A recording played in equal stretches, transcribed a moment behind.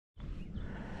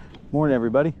Morning,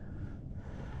 everybody.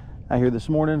 Out here this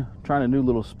morning trying a new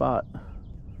little spot.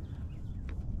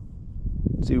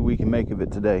 See what we can make of it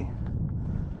today.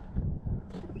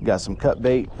 Got some cut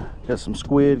bait, got some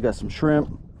squid, got some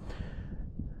shrimp,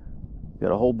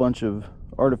 got a whole bunch of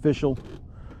artificial.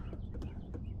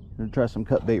 I'm gonna try some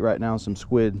cut bait right now and some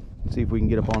squid, see if we can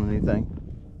get up on anything.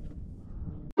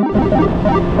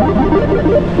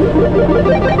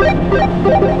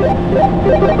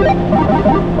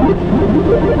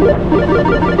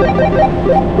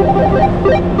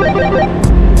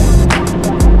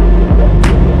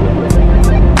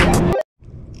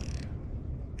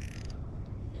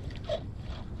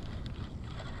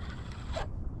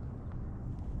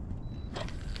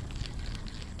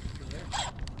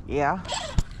 Yeah.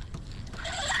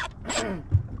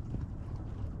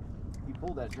 You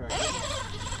pulled that drag.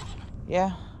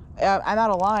 Yeah. I'm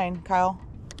out of line, Kyle.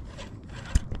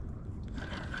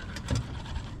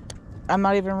 I'm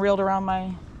not even reeled around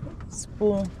my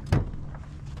spool.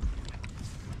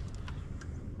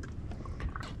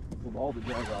 Pulled all the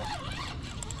drag off.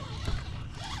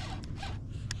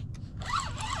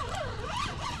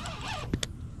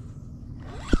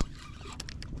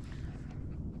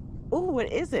 Ooh,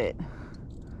 what is it?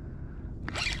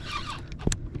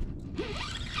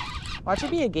 Watch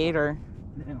it be a gator.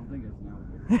 I don't think it's an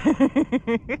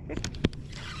alligator.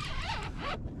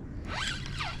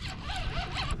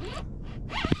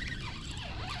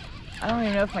 I don't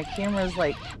even know if my camera's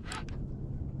like...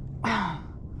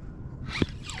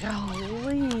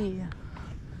 Golly.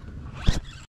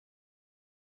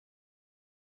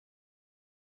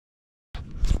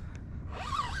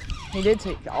 He did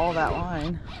take all that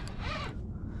line.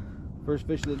 First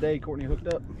fish of the day, Courtney hooked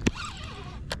up.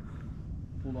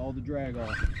 Pulled all the drag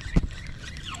off.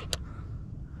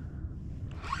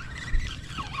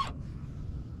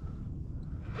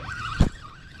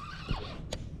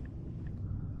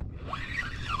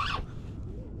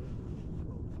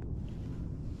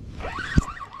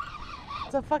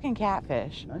 It's a fucking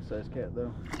catfish. Nice size cat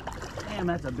though. Damn,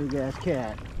 that's a big ass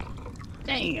cat.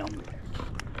 Damn.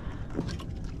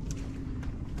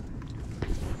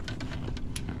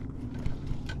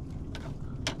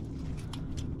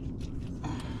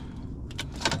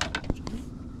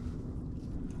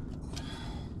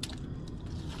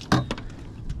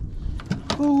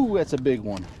 Ooh, that's a big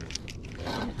one.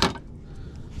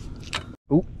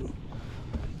 Ooh.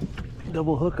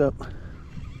 Double hookup.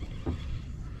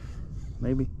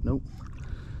 Maybe. Nope.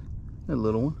 A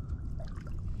little one.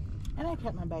 And I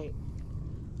kept my bait.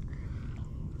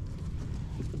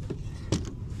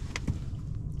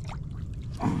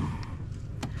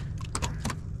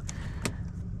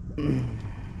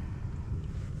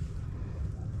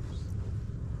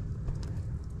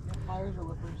 Pliers or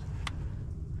whippers?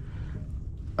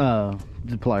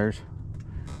 The pliers.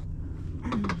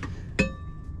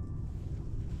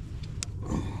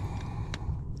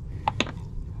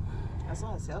 That's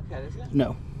not a sail cat, is it?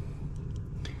 No.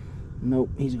 Nope,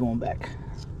 he's going back.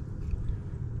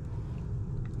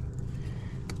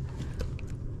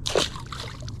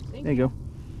 There you go.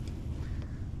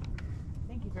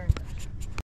 Thank you very much.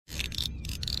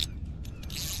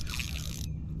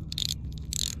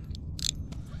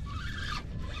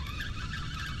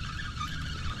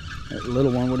 That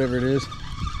little one, whatever it is.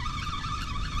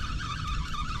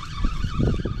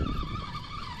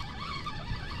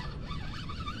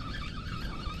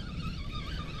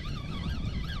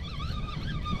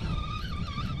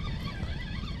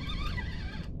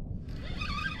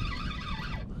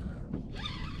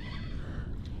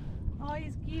 Oh,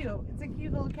 he's cute. It's a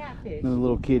cute little catfish. Another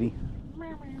little kitty.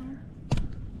 Meow, meow.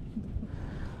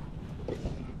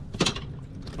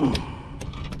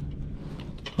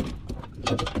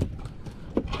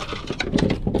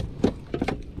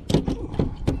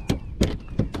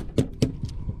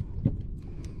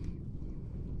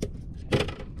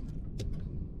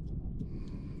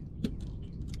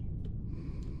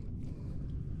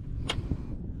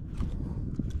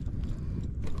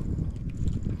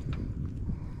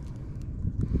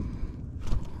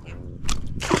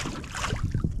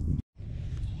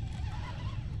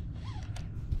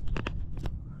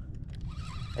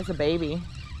 It's a baby.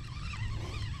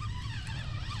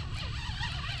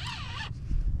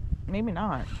 Maybe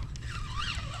not.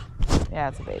 Yeah,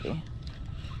 it's a baby.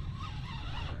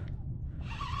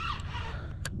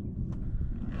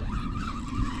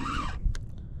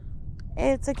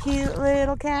 It's a cute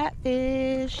little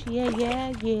catfish. Yeah,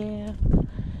 yeah, yeah.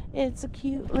 It's a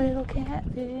cute little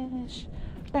catfish.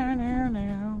 Down, down,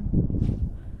 down.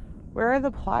 Where are the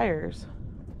pliers?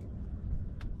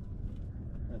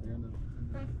 At the end of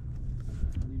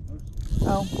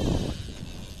Oh.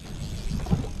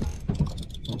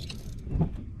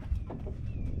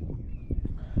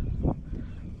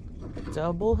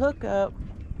 double hookup.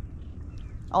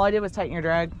 All I did was tighten your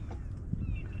drag.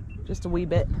 Just a wee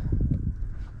bit.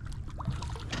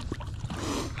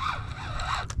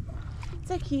 It's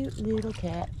a cute little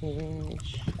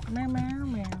catfish. Meow, meow,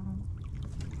 meow.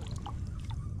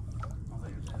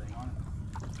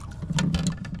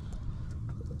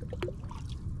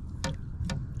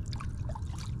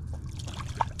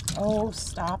 Oh,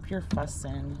 stop your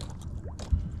fussing.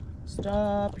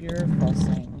 Stop your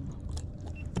fussing.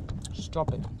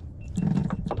 Stop it.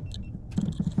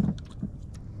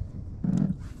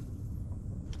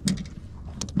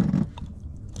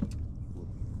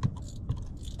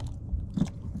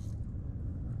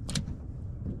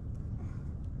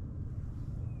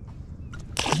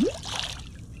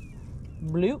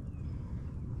 Bloop.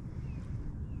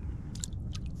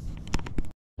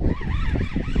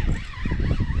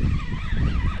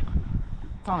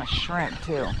 It's on a shrimp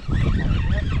too.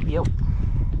 Yep.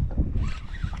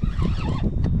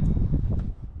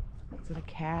 Is it a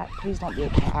cat? Please don't be a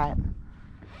cat.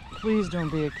 Please don't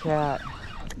be a cat.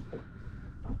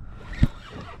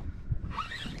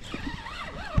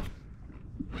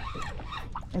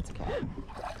 It's a cat.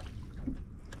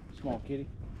 Small kitty.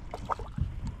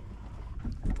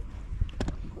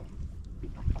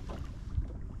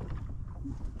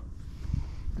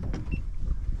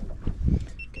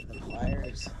 Get the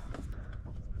pliers.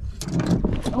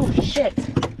 Oh shit.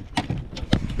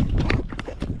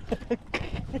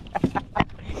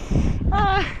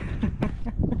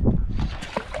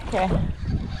 Okay.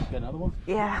 Got another one?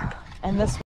 Yeah. And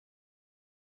this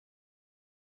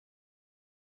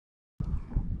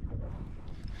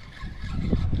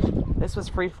was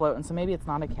free floating, so maybe it's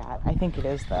not a cat. I think it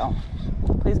is though.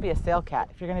 Please be a sail cat.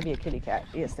 If you're gonna be a kitty cat,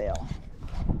 be a sail.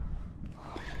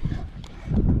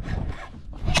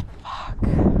 Fuck.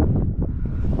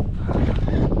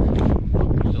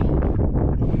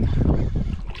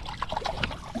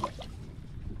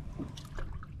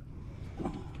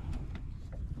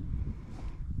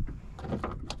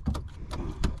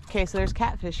 Okay, so there's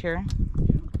catfish here.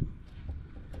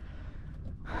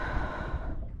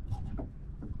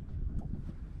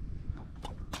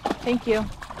 Thank you.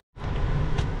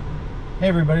 Hey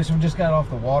everybody, so we just got off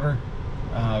the water.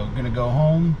 We're gonna go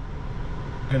home.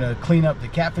 Gonna clean up the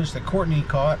catfish that Courtney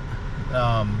caught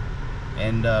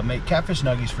and make catfish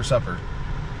nuggies for supper.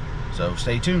 So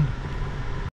stay tuned.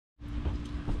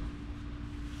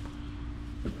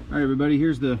 All right everybody,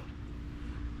 here's the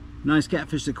nice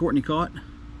catfish that Courtney caught.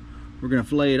 We're gonna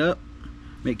fillet it up,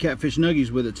 make catfish nuggies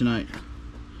with it tonight.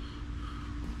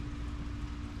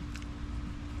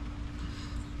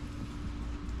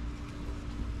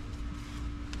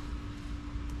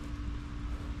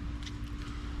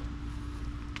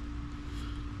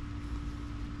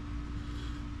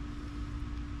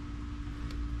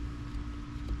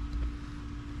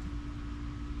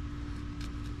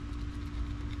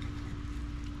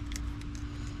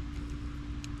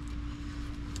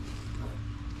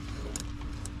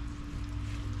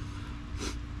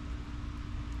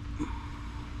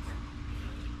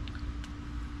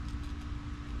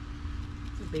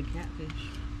 Big catfish.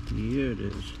 Yeah, it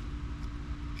is.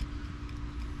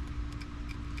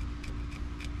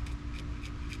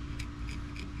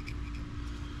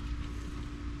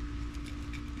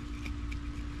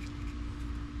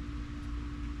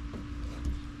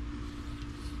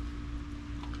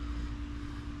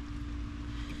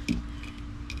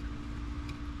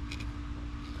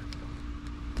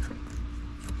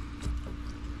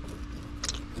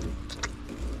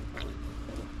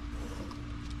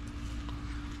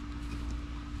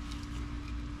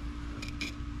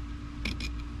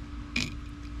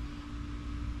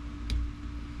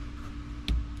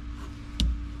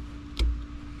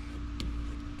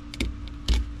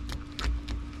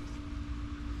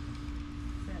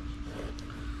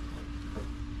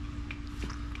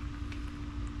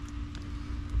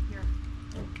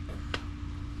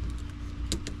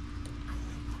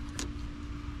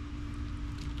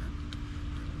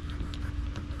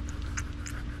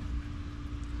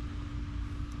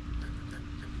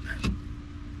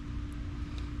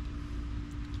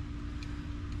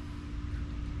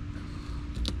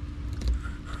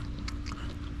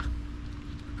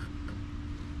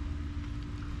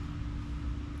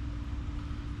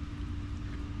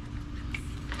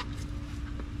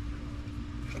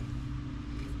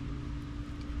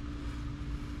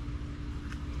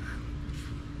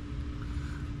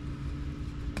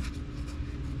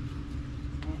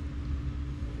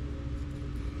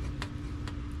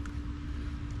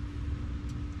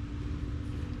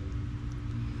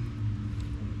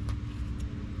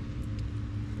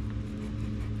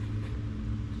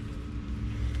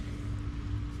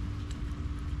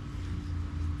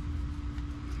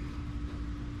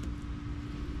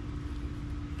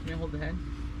 me to hold the head?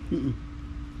 Mm-mm.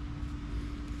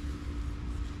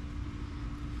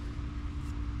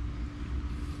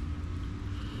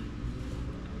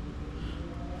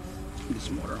 Get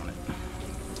some water on it.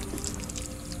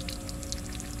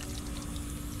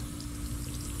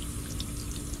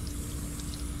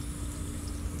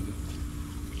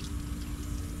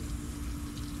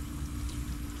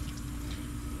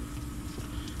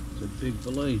 It's a big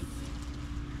fillet.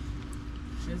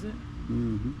 Is it?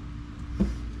 Mm-hmm.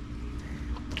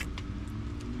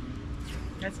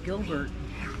 That's Gilbert.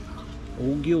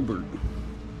 Old Gilbert.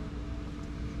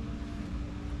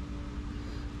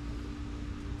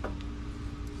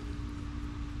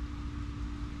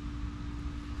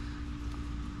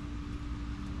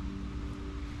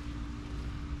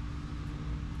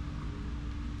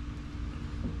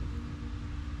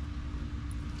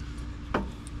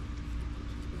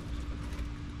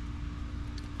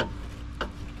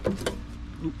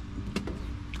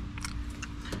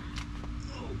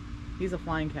 He's a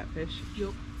flying catfish. Yep.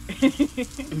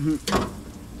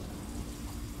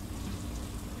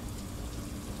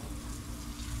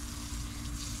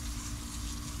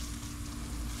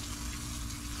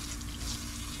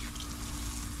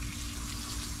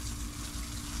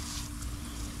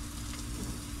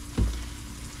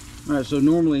 Alright, so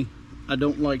normally I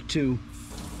don't like to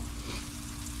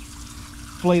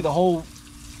fillet the whole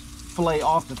fillet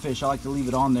off the fish. I like to leave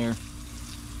it on there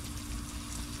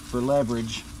for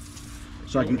leverage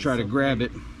so I can try to grab it.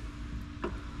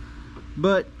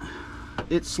 But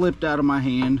it slipped out of my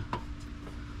hand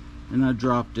and I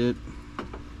dropped it.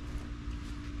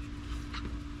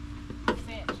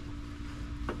 Fish.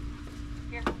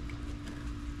 Here.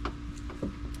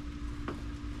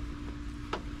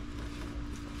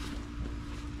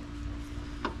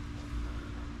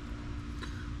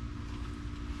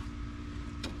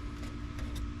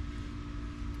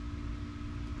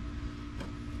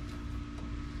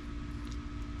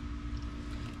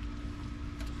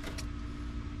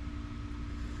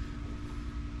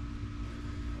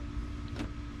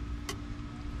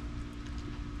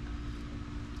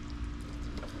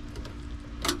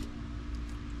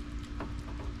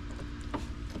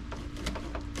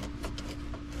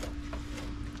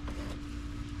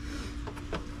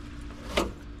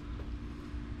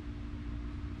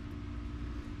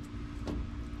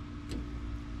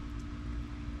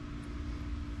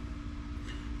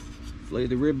 Lay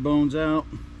the rib bones out.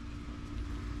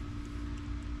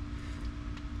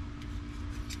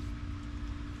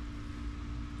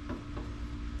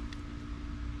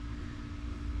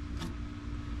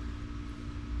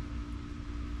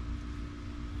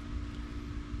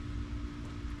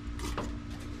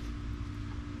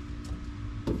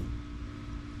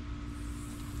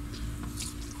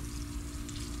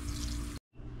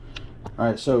 All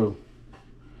right, so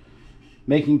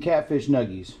making catfish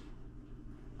nuggies.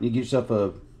 You get yourself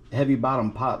a heavy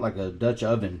bottom pot like a Dutch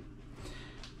oven.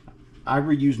 I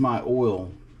reuse my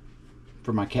oil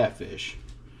for my catfish.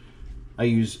 I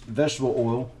use vegetable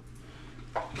oil,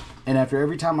 and after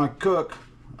every time I cook,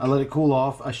 I let it cool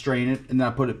off, I strain it, and then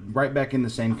I put it right back in the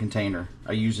same container.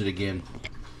 I use it again.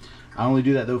 I only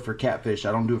do that though for catfish.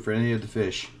 I don't do it for any of the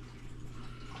fish.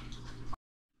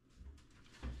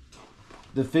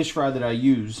 The fish fry that I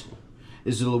use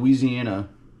is the Louisiana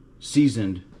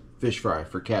seasoned fish fry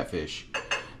for catfish.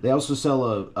 They also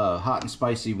sell a hot and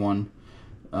spicy one.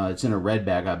 It's in a red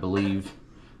bag, I believe.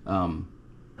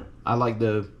 I like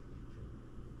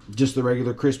just the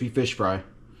regular crispy fish fry.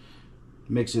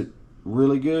 Makes it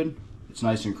really good. It's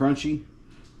nice and crunchy,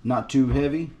 not too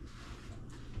heavy.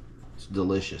 It's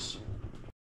delicious.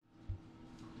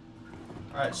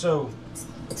 All right, so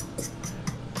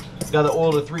got the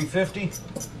oil to 350.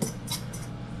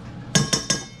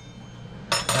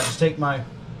 I just take my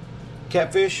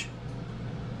catfish,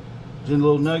 in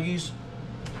little nuggies,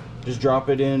 just drop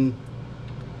it in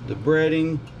the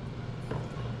breading.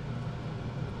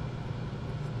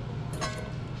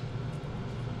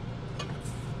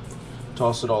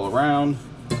 Toss it all around.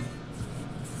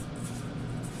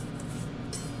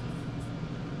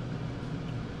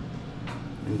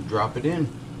 And drop it in.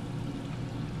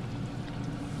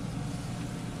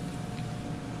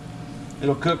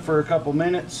 It'll cook for a couple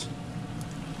minutes.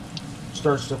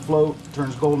 Starts to float,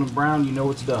 turns golden brown, you know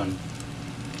it's done.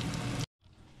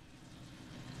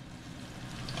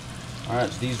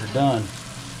 Alright, so these are done.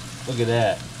 Look at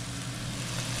that.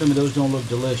 Some of those don't look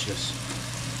delicious.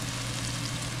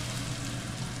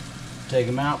 Take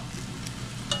them out,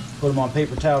 put them on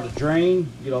paper towel to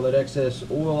drain, get all that excess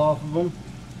oil off of them,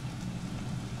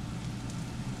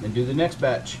 and do the next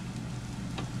batch.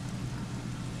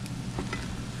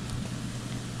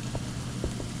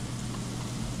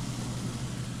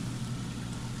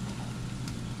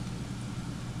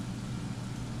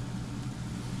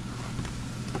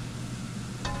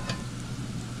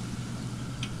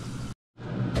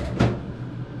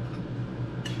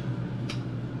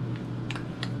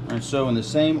 And so in the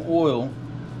same oil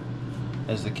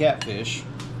as the catfish,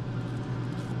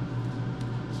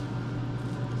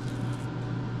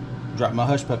 drop my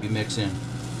hush puppy mix in.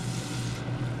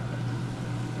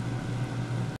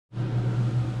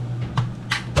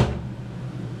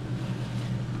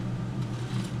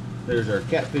 There's our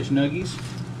catfish nuggies.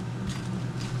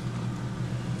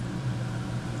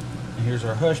 And here's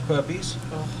our hush puppies.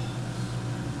 Oh.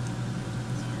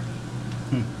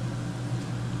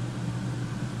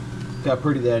 Look how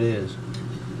pretty that is.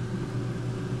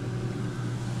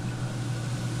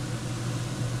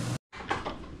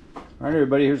 Alright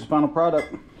everybody, here's the final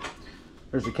product.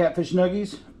 There's the catfish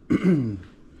nuggies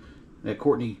that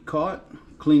Courtney caught,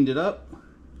 cleaned it up,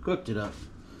 cooked it up.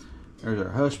 There's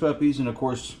our hush puppies, and of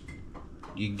course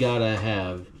you gotta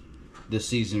have the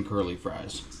seasoned curly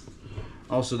fries.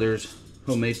 Also there's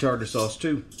homemade tartar sauce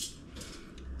too.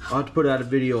 I'll have to put out a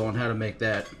video on how to make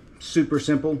that. Super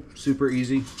simple, super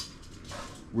easy,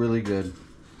 really good.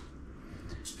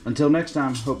 Until next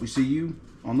time, hope we see you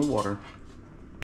on the water.